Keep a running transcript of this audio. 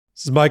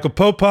This is Michael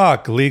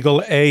Popak,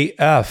 Legal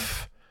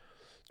AF.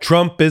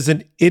 Trump is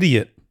an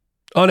idiot,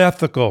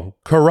 unethical,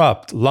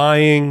 corrupt,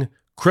 lying,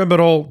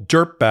 criminal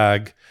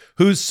dirtbag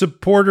whose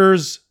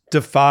supporters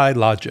defy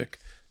logic.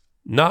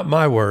 Not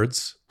my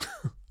words,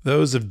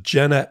 those of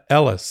Jenna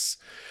Ellis,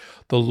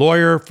 the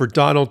lawyer for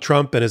Donald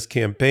Trump and his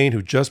campaign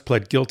who just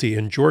pled guilty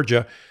in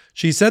Georgia.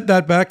 She said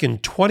that back in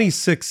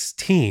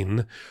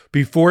 2016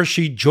 before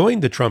she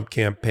joined the Trump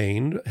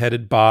campaign,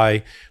 headed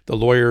by the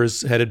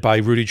lawyers headed by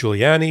Rudy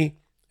Giuliani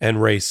and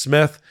Ray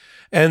Smith,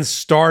 and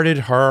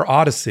started her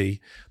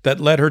odyssey that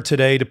led her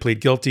today to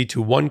plead guilty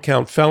to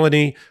 1-count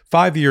felony,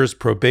 5 years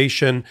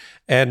probation,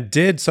 and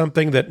did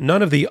something that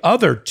none of the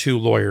other two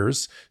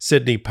lawyers,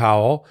 Sidney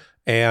Powell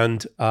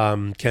and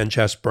Ken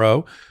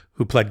Chesebro,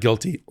 who pled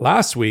guilty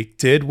last week,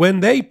 did when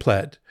they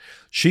pled.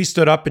 She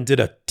stood up and did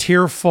a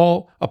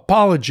tearful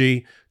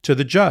apology to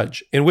the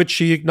judge in which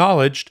she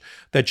acknowledged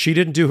that she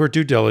didn't do her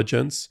due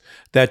diligence,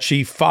 that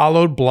she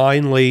followed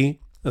blindly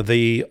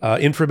the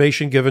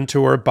information given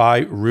to her by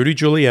Rudy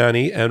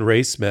Giuliani and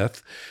Ray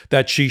Smith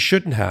that she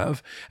shouldn't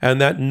have,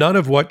 and that none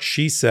of what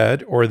she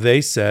said or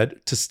they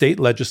said to state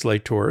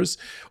legislators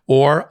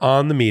or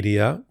on the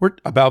media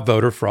about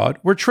voter fraud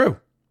were true.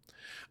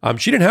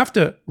 She didn't have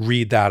to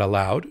read that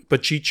aloud,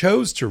 but she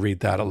chose to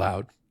read that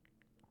aloud.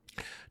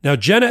 Now,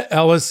 Jenna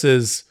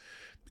Ellis's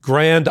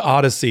grand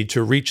odyssey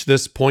to reach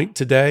this point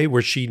today,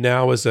 where she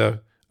now is a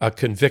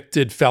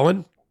convicted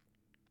felon,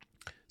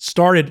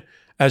 started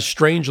as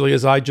strangely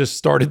as I just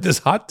started this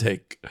hot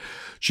take.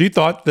 She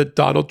thought that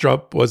Donald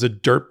Trump was a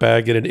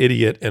dirtbag and an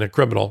idiot and a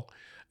criminal,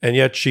 and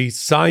yet she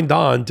signed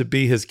on to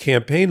be his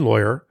campaign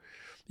lawyer,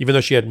 even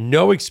though she had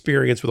no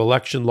experience with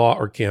election law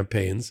or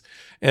campaigns,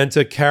 and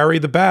to carry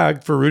the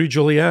bag for Rudy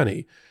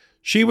Giuliani.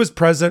 She was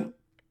present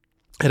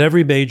at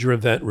every major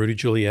event Rudy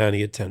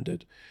Giuliani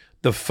attended.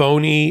 The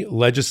phony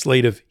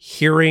legislative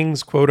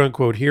hearings, quote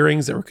unquote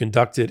hearings, that were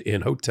conducted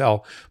in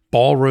hotel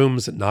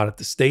ballrooms, not at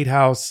the State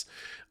House.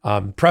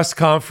 Press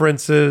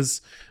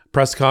conferences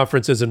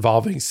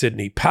involving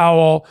Sidney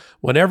Powell.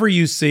 Whenever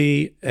you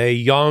see a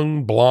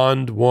young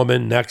blonde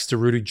woman next to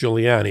Rudy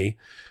Giuliani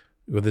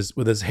with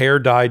his hair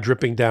dye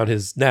dripping down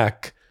his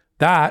neck,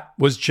 that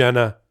was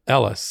Jenna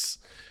Ellis.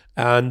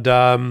 And,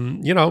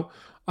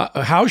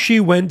 how she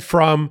went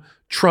from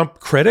Trump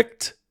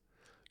critic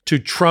to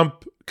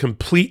Trump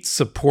complete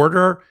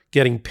supporter,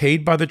 getting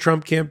paid by the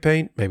Trump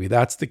campaign. Maybe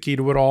that's the key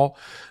to it all.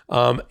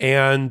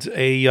 And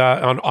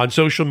on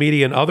social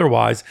media and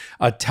otherwise,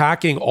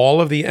 attacking all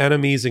of the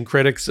enemies and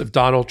critics of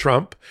Donald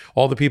Trump,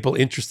 all the people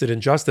interested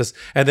in justice.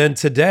 And then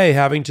today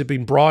having to be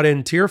brought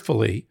in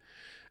tearfully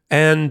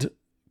and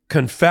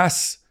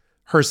confess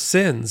her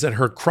sins and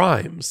her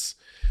crimes,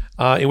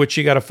 in which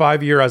she got a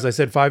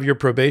 5-year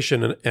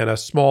probation and a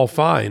small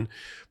fine,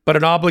 but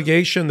an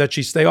obligation that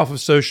she stay off of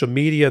social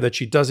media, that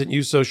she doesn't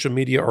use social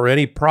media or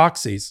any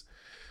proxies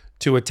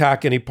to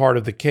attack any part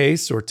of the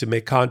case or to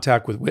make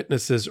contact with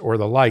witnesses or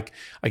the like.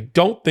 I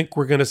don't think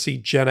we're going to see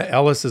Jenna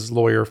Ellis's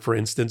lawyer, for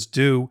instance,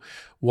 do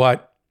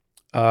what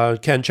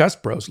Ken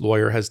Chesebro's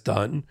lawyer has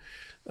done,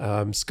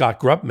 Scott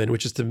Grubman,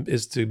 which is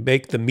to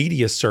make the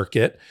media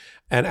circuit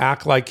and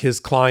act like his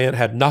client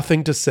had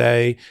nothing to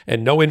say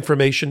and no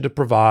information to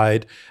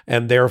provide,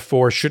 and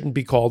therefore shouldn't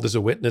be called as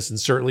a witness and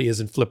certainly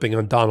isn't flipping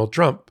on Donald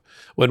Trump,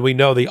 when we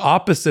know the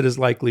opposite is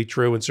likely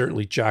true, and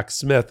certainly Jack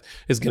Smith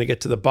is going to get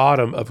to the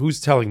bottom of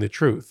who's telling the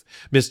truth.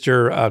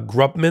 Mr.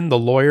 Grubman, the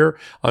lawyer,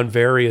 on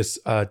various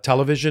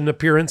television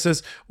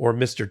appearances, or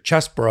Mr.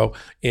 Chesebro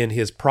in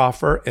his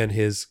proffer and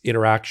his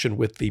interaction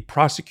with the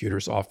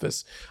prosecutor's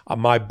office.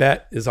 My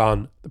bet is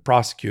on the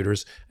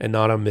prosecutors and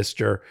not on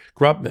Mr.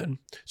 Grubman.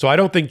 So I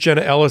don't think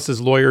Jenna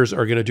Ellis's lawyers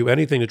are going to do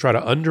anything to try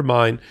to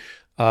undermine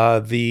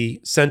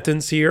the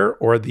sentence here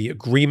or the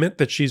agreement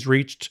that she's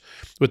reached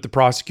with the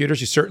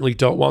prosecutors. You certainly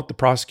don't want the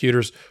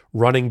prosecutors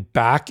running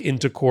back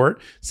into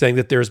court saying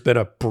that there's been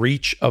a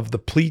breach of the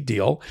plea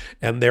deal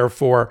and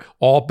therefore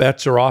all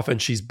bets are off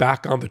and she's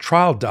back on the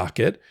trial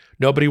docket.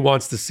 Nobody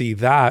wants to see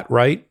that,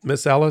 right,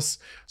 Miss Ellis?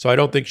 So I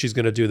don't think she's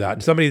going to do that.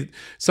 And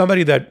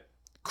somebody that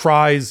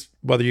cries,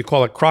 whether you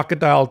call it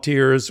crocodile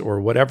tears or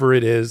whatever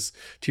it is,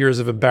 tears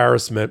of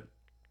embarrassment,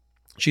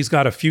 she's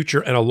got a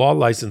future and a law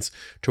license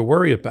to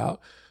worry about.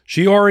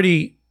 She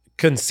already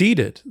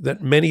conceded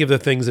that many of the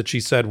things that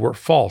she said were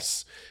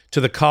false to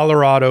the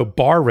Colorado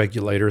bar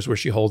regulators where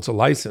she holds a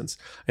license.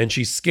 And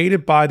she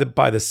skated by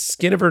the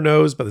skin of her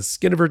nose, by the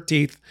skin of her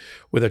teeth,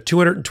 with a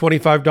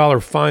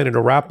 $225 fine and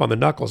a rap on the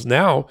knuckles.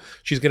 Now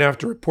she's going to have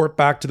to report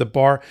back to the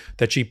bar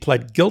that she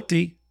pled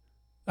guilty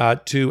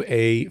to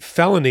a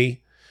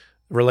felony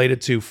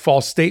related to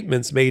false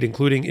statements made,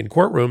 including in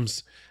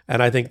courtrooms.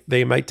 And I think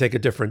they might take a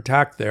different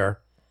tack there.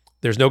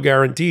 There's no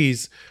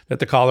guarantees that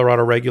the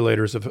Colorado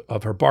regulators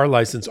of her bar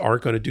license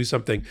aren't going to do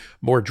something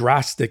more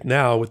drastic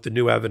now with the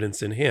new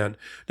evidence in hand.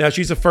 Now,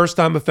 she's a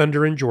first-time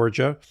offender in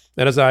Georgia.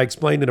 And as I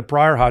explained in a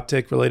prior hot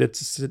take related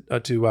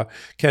to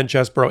Ken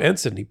Chesebro and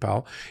Sidney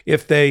Powell,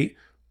 if they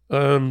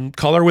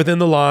color within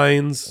the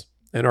lines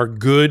and are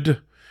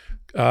good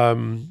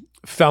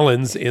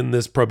felons in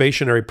this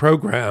probationary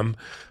program,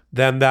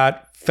 then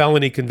that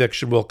felony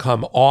conviction will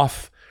come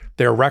off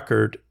their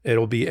record.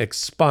 It'll be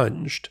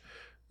expunged.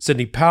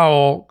 Sidney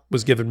Powell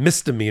was given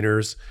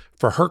misdemeanors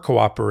for her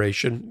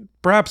cooperation,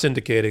 perhaps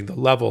indicating the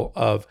level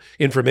of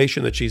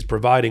information that she's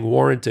providing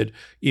warranted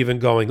even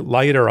going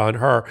lighter on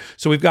her.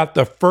 So we've got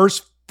the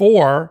first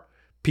 4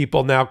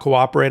 people now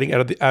cooperating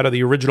out of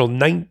the original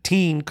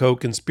 19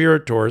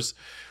 co-conspirators,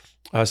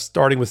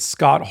 starting with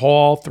Scott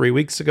Hall 3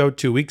 weeks ago,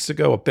 2 weeks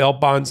ago, a bail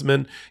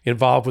bondsman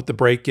involved with the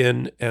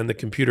break-in and the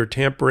computer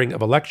tampering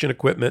of election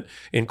equipment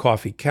in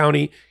Coffee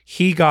County.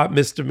 He got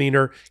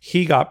misdemeanor.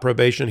 He got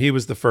probation. He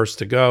was the first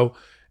to go.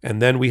 And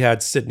then we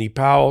had Sidney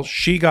Powell.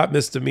 She got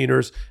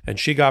misdemeanors and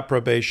she got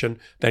probation.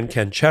 Then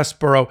Ken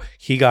Chesborough,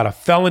 he got a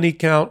felony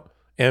count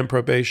and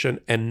probation.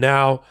 And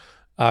now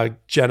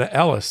Jenna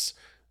Ellis,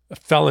 a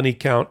felony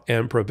count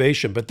and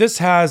probation. But this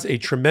has a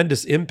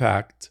tremendous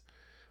impact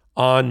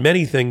on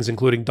many things,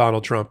 including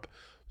Donald Trump.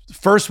 The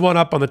first one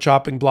up on the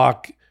chopping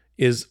block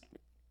is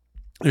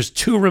there's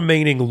 2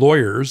 remaining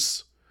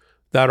lawyers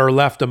that are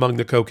left among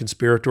the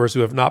co-conspirators who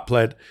have not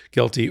pled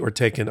guilty or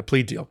taken a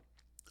plea deal.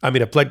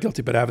 Have pled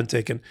guilty, but haven't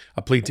taken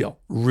a plea deal.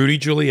 Rudy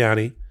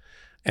Giuliani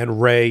and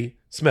Ray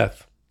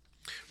Smith.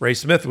 Ray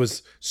Smith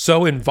was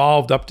so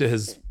involved up to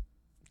his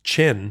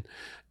chin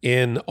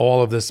in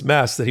all of this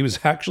mess that he was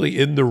actually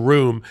in the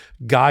room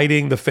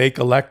guiding the fake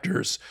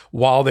electors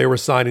while they were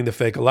signing the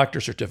fake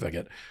elector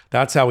certificate.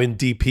 That's how in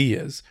deep he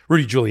is.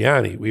 Rudy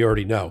Giuliani, we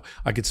already know.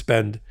 I could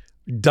spend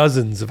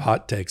dozens of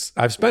hot takes.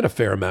 I've spent a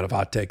fair amount of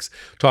hot takes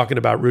talking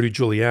about Rudy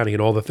Giuliani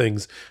and all the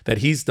things that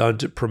he's done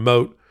to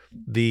promote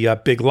the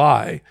big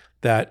lie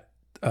that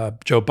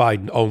Joe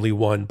Biden only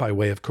won by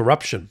way of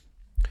corruption.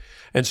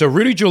 And so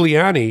Rudy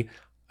Giuliani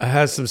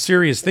has some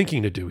serious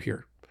thinking to do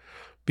here,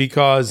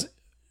 because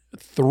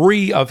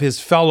 3 of his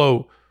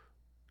fellow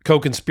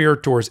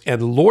co-conspirators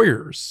and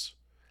lawyers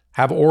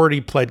have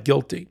already pled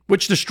guilty,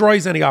 which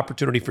destroys any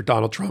opportunity for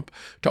Donald Trump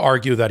to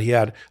argue that he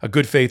had a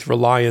good faith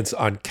reliance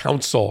on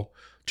counsel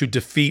to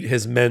defeat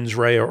his mens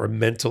rea or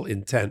mental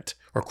intent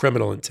or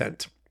criminal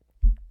intent.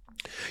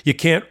 You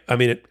can't,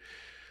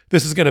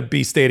 this is going to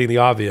be stating the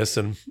obvious,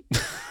 and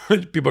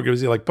people are going to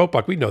say like,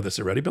 Popok, we know this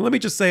already, but let me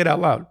just say it out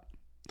loud.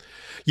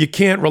 You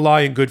can't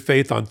rely in good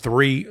faith on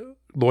 3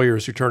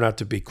 lawyers who turn out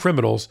to be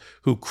criminals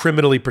who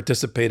criminally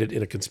participated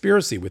in a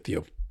conspiracy with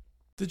you.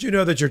 Did you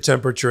know that your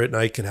temperature at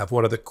night can have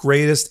one of the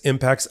greatest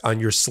impacts on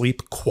your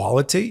sleep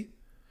quality?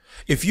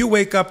 If you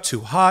wake up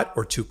too hot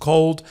or too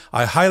cold,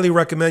 I highly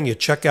recommend you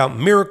check out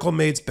Miracle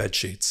Made's bed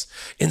sheets.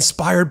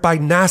 Inspired by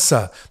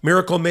NASA,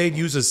 Miracle Made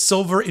uses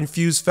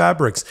silver-infused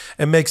fabrics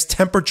and makes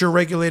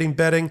temperature-regulating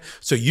bedding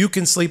so you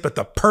can sleep at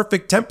the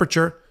perfect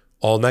temperature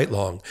all night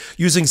long.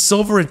 Using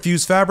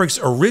silver-infused fabrics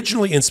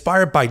originally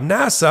inspired by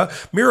NASA,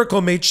 Miracle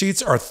Made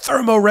sheets are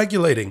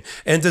thermoregulating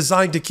and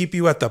designed to keep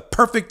you at the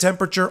perfect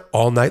temperature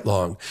all night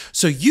long,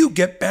 so you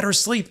get better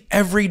sleep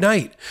every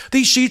night.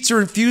 These sheets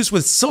are infused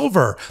with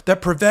silver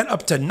that prevent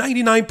up to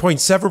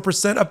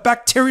 99.7% of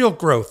bacterial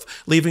growth,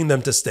 leaving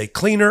them to stay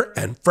cleaner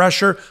and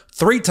fresher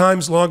 3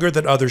 times longer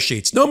than other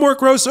sheets. No more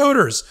gross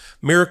odors.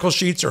 Miracle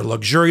sheets are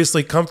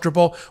luxuriously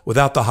comfortable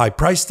without the high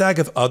price tag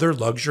of other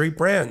luxury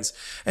brands,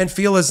 and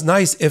feel as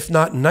nice, if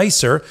not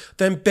nicer,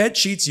 than bed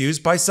sheets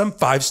used by some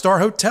 5-star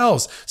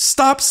hotels.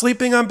 Stop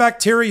sleeping on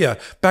bacteria.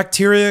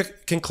 Bacteria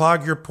can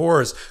clog your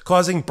pores,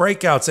 causing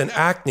breakouts and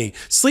acne.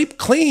 Sleep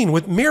clean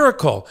with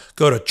Miracle.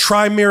 Go to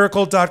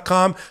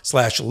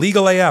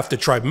trymiracle.com/legalaf to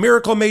try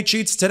Miracle Made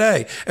sheets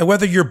today. And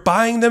whether you're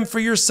buying them for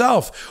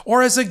yourself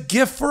or as a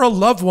gift for a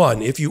loved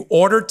one, if you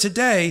order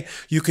today,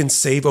 you can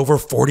save over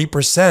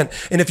 40%.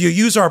 And if you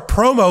use our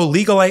promo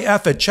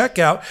LegalAF at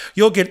checkout,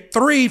 you'll get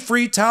 3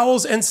 free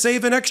towels and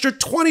save an extra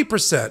 20%.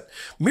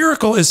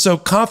 Miracle is so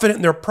confident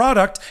in their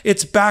product,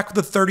 it's backed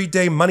with a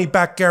 30-day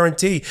money-back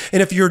guarantee.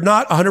 And if you're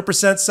not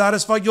 100%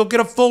 satisfied, you'll get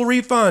a full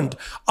refund.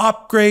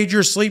 Upgrade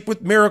your sleep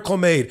with Miracle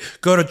Made.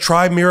 Go to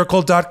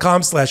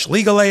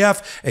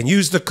trymiracle.com/legalAF and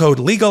use the code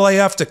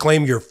LegalAF to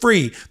claim your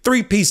free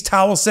 3-piece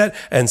towel set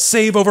and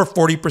save over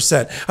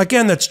 40%.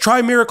 Again, that's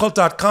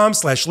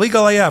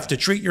trymiracle.com/legalAF to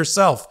treat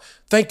yourself.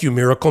 Thank you,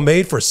 Miracle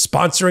Made, for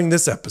sponsoring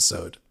this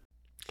episode.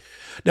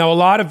 Now, a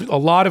lot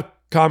of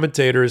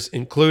commentators,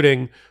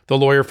 including the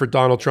lawyer for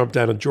Donald Trump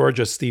down in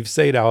Georgia, Steve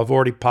Sadow, have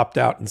already popped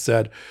out and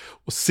said,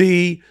 well,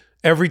 see,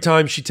 every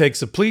time she takes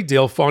a plea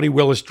deal, Fani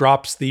Willis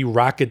drops the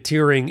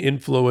racketeering,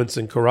 influence,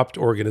 and corrupt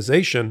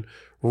organization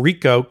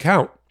RICO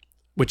count,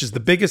 which is the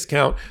biggest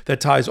count that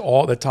tied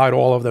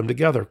all of them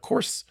together. Of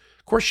course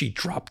she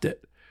dropped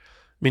it.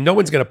 No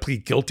one's going to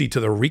plead guilty to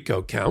the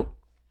RICO count.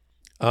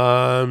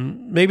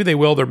 Maybe they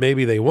will, or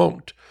maybe they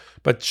won't.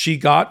 But she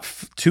got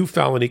 2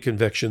 felony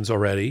convictions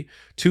already,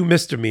 2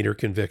 misdemeanor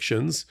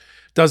convictions.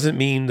 Doesn't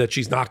mean that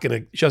she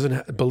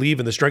doesn't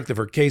believe in the strength of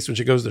her case when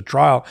she goes to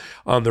trial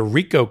on the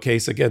RICO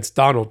case against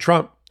Donald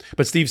Trump.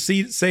 But Steve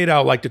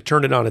Sadow liked to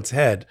turn it on its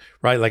head,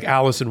 right? Like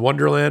Alice in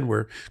Wonderland,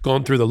 we're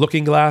going through the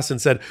looking glass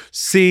and said,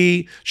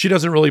 see, she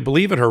doesn't really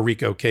believe in her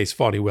RICO case,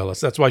 Fani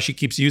Willis. That's why she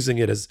keeps using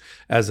it as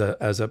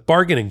a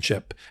bargaining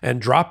chip and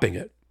dropping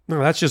it. No,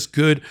 that's just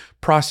good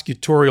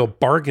prosecutorial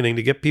bargaining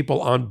to get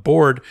people on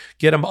board,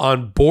 get them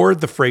on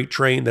board the freight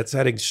train that's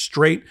heading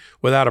straight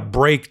without a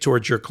break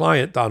towards your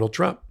client, Donald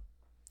Trump.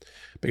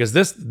 Because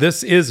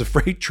this is a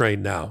freight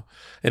train now,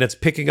 and it's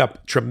picking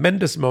up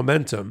tremendous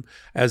momentum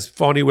as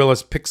Fani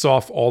Willis picks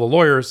off all the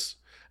lawyers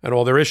and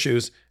all their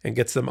issues and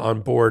gets them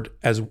on board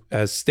as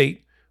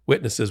state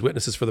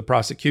witnesses for the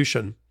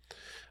prosecution,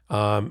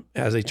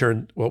 as they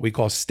turn what we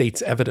call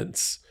state's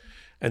evidence.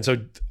 And so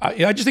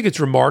I just think it's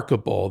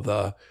remarkable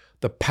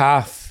the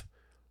path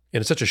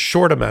in such a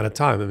short amount of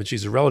time. I mean,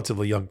 she's a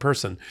relatively young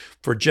person,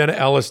 for Jenna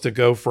Ellis to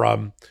go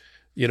from,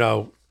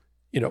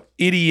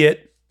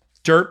 idiot,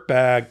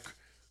 dirtbag,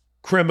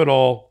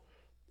 criminal,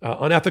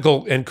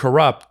 unethical, and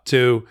corrupt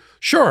to,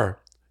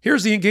 sure,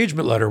 here's the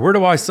engagement letter. Where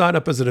do I sign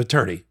up as an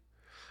attorney?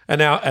 And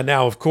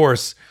now, of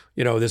course,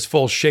 this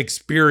full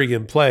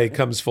Shakespearean play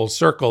comes full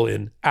circle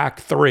in Act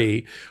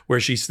 3, where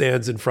she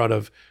stands in front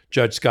of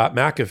Judge Scott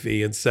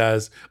McAfee and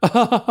says,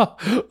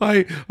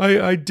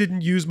 I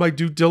didn't use my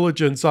due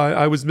diligence.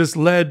 I was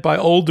misled by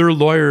older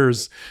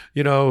lawyers,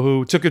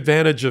 who took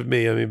advantage of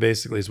me. I mean,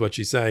 basically is what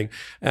she's saying.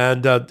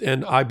 And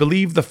I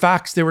believe the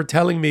facts they were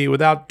telling me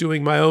without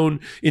doing my own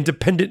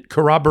independent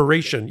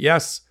corroboration.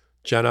 Yes,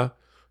 Jenna,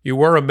 you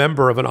were a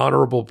member of an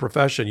honorable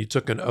profession. You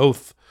took an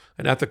oath,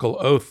 an ethical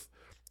oath,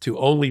 to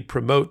only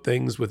promote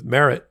things with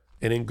merit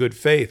and in good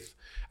faith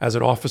as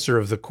an officer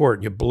of the court.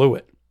 And you blew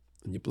it.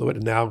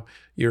 And now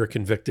you're a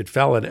convicted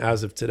felon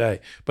as of today.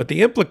 But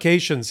the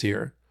implications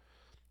here,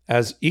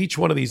 as each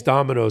one of these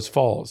dominoes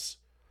falls,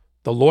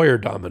 the lawyer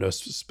dominoes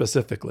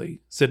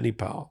specifically, Sidney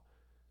Powell,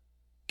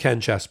 Ken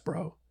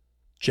Chesebro,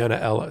 Jenna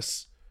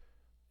Ellis,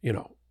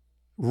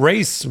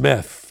 Ray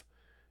Smith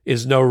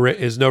is no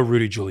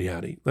Rudy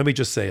Giuliani. Let me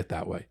just say it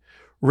that way.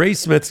 Ray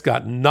Smith's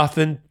got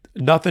nothing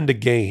to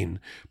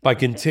gain by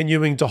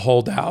continuing to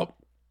hold out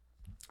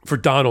for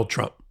Donald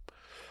Trump,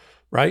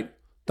 right?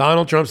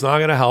 Donald Trump's not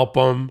going to help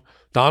him.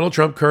 Donald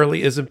Trump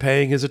currently isn't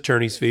paying his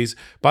attorney's fees.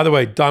 By the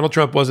way, Donald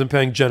Trump wasn't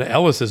paying Jenna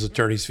Ellis's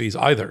attorney's fees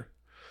either.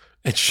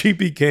 And she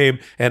became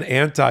an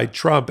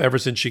anti-Trump ever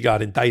since she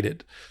got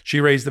indicted.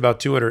 She raised about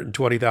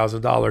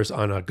 $220,000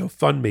 on a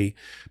GoFundMe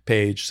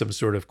page, some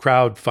sort of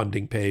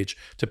crowdfunding page,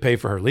 to pay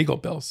for her legal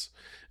bills.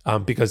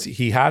 Because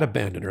he had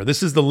abandoned her.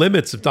 This is the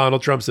limits of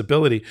Donald Trump's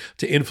ability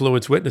to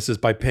influence witnesses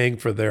by paying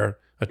for their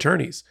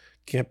attorneys.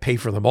 Can't pay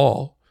for them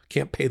all.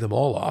 Can't pay them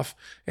all off.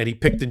 And he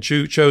picked and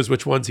chose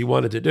which ones he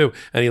wanted to do.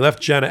 And he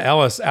left Jenna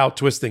Ellis out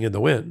twisting in the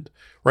wind.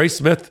 Ray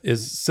Smith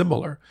is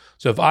similar.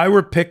 So if I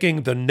were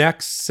picking the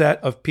next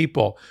set of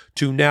people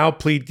to now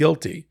plead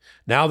guilty,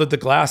 now that the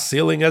glass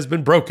ceiling has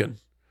been broken,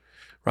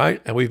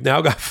 right? And we've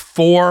now got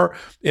 4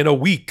 in a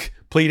week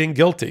pleading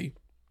guilty.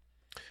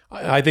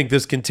 I think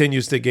this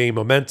continues to gain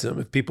momentum.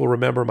 If people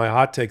remember my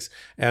hot takes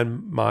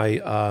and my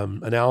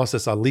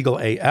analysis on Legal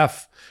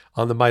AF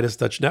on the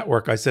MeidasTouch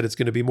Network, I said it's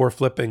going to be more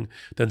flipping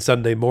than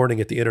Sunday morning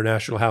at the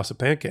International House of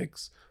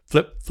Pancakes.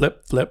 Flip,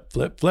 flip, flip,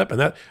 flip, flip.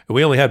 And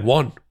we only had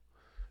 1.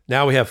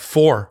 Now we have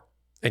 4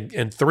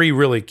 and 3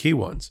 really key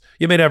ones.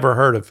 You may never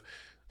heard of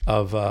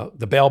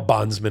the bail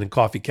bondsman in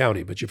Coffee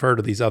County, but you've heard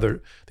of these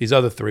other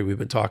 3 we've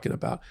been talking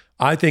about.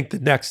 I think the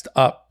next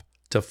up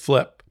to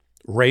flip,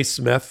 Ray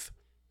Smith.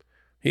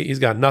 He's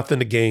got nothing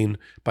to gain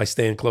by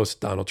staying close to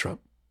Donald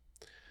Trump.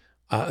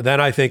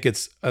 Then I think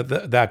it's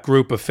that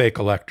group of fake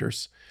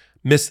electors.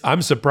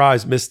 I'm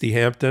surprised Misty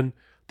Hampton,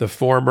 the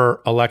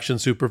former election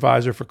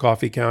supervisor for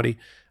Coffee County,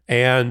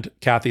 and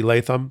Kathy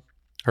Latham,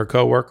 her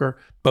coworker,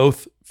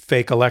 both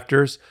fake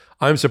electors.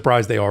 I'm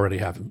surprised they already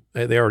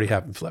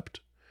haven't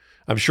flipped.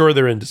 I'm sure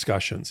they're in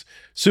discussions.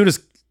 As soon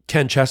as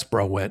Ken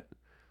Chesebro went,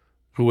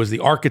 who was the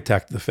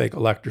architect of the fake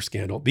elector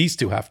scandal, these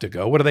 2 have to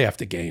go. What do they have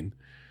to gain?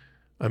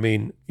 I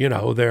mean,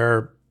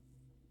 they're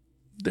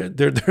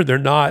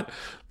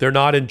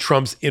not in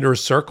Trump's inner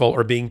circle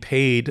or being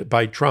paid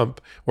by Trump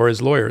or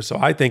his lawyers. So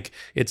I think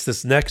it's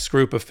this next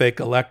group of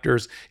fake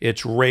electors.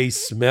 It's Ray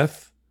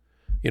Smith,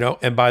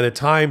 and by the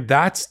time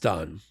that's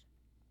done,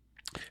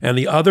 and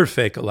the other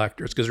fake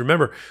electors, because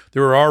remember,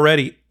 there were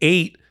already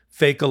 8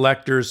 fake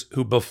electors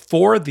who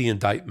before the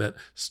indictment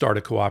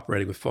started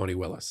cooperating with Fani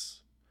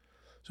Willis.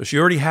 So she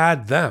already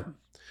had them.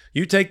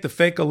 You take the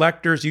fake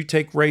electors, you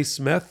take Ray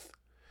Smith,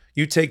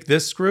 you take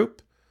this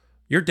group,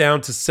 you're down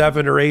to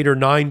 7 or 8 or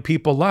 9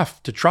 people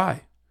left to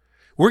try.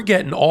 We're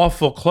getting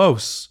awful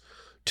close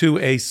to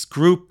a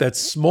group that's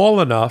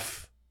small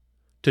enough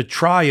to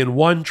try in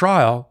 1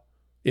 trial,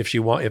 if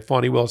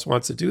Fani Willis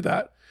wants to do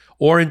that,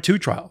 or in 2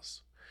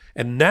 trials.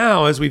 And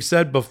now, as we've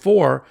said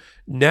before,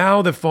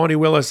 now that Fani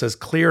Willis has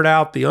cleared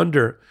out the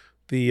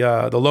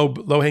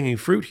low-hanging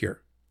fruit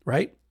here,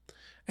 right?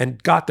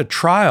 And got the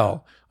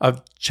trial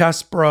of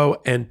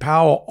Chesebro and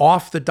Powell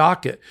off the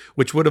docket,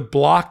 which would have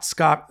blocked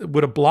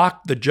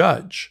the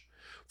judge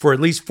for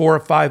at least 4 or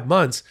 5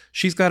 months.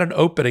 She's got an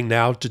opening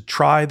now to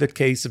try the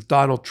case of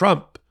Donald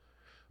Trump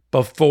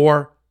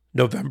before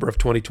November of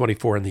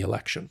 2024 in the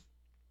election.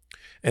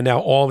 And now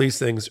all these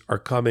things are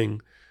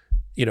coming,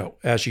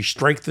 as she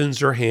strengthens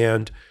her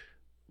hand,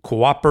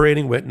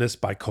 cooperating witness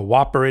by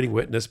cooperating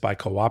witness by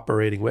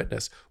cooperating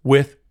witness,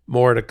 with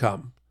more to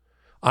come.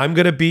 I'm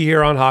going to be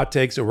here on Hot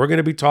Takes, and we're going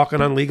to be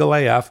talking on Legal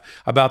AF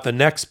about the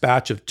next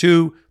batch of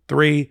 2,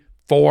 3,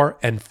 4,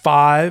 and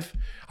 5.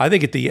 I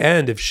think at the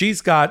end, if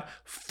she's got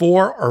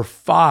 4 or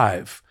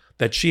 5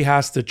 that she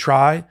has to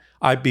try,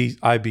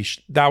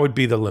 that would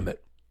be the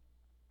limit.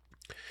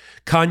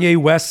 Kanye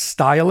West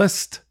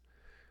stylist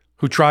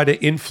who tried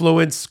to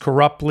influence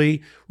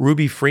corruptly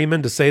Ruby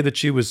Freeman to say that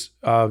she was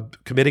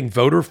committing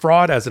voter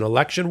fraud as an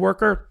election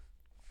worker,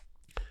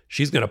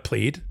 she's going to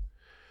plead.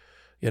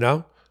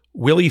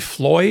 Willie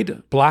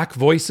Floyd, Black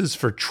Voices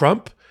for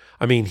Trump.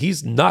 I mean,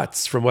 he's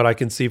nuts from what I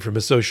can see from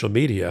his social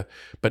media,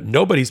 but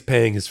nobody's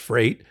paying his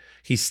freight.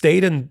 He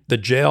stayed in the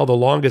jail the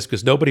longest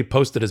because nobody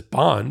posted his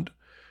bond.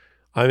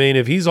 I mean,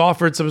 if he's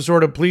offered some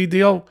sort of plea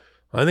deal,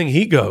 I think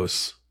he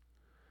goes.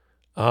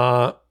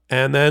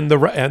 And then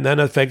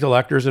the fake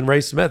electors and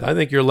Ray Smith. I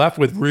think you're left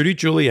with Rudy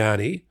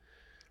Giuliani,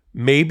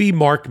 maybe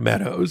Mark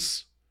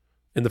Meadows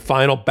in the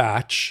final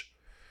batch,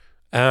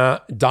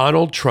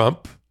 Donald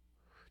Trump,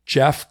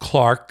 Jeff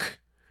Clark.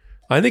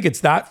 I think it's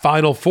that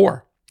final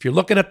 4. If you're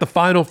looking at the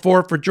final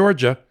 4 for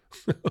Georgia,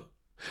 I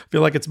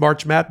feel like it's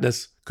March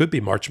Madness. Could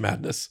be March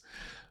Madness.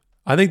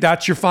 I think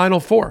that's your final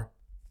 4.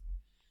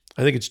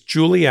 I think it's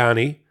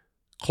Giuliani,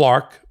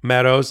 Clark,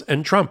 Meadows,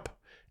 and Trump.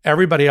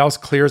 Everybody else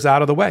clears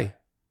out of the way.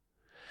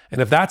 And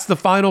if that's the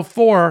final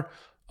 4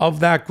 of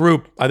that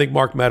group, I think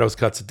Mark Meadows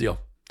cuts a deal.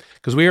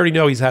 Because we already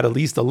know he's had at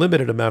least a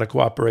limited amount of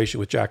cooperation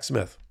with Jack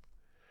Smith.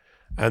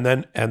 And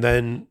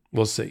then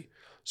we'll see.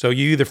 So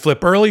you either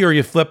flip early or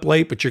you flip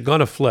late, but you're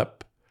going to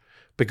flip.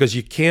 Because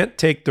you can't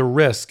take the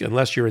risk,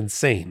 unless you're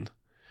insane,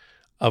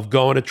 of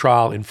going to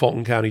trial in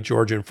Fulton County,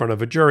 Georgia, in front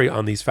of a jury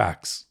on these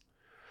facts.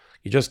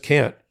 You just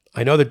can't.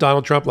 I know that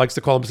Donald Trump likes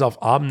to call himself,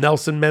 I'm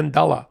Nelson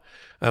Mandela,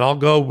 and I'll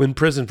go in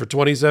prison for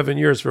 27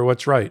 years for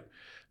what's right.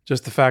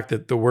 Just the fact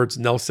that the words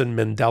Nelson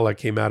Mandela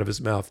came out of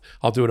his mouth.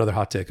 I'll do another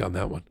hot take on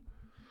that one.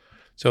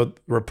 So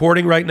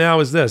reporting right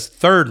now is this: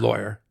 third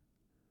lawyer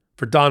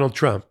for Donald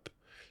Trump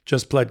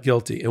just pled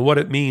guilty, and what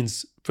it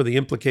means for the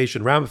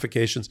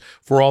ramifications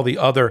for all the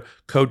other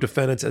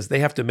co-defendants as they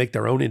have to make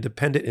their own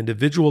independent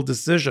individual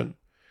decision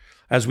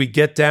as we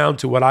get down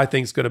to what I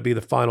think is going to be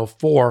the final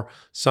 4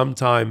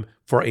 sometime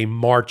for a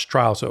March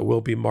trial. So it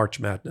will be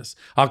March Madness.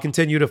 I'll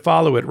continue to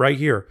follow it right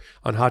here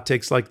on Hot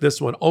Takes like this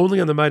one,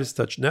 only on the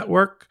MeidasTouch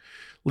Network.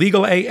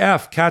 Legal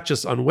AF, catch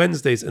us on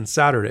Wednesdays and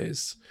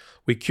Saturdays.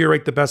 We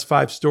curate the best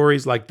 5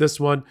 stories like this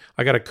one.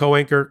 I got a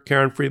co-anchor,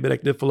 Karen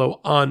Friedman-Agnifilo,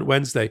 on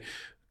Wednesday.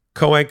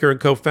 Co-anchor and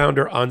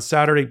co-founder on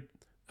Saturday,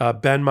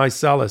 Ben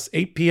Meiselas,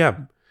 8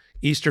 p.m.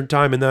 Eastern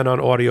Time, and then on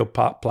audio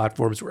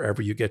platforms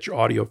wherever you get your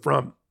audio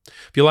from.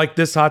 If you like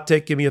this hot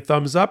take, give me a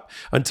thumbs up.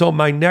 Until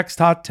my next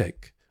hot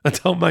take,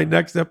 until my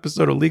next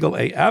episode of Legal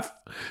AF,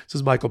 this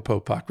is Michael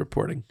Popak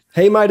reporting.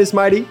 Hey, Meidas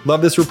Mighty.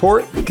 Love this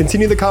report?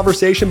 Continue the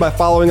conversation by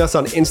following us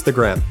on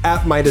Instagram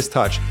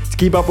 @MeidasTouch to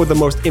keep up with the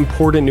most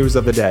important news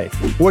of the day.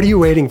 What are you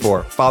waiting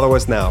for? Follow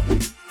us now.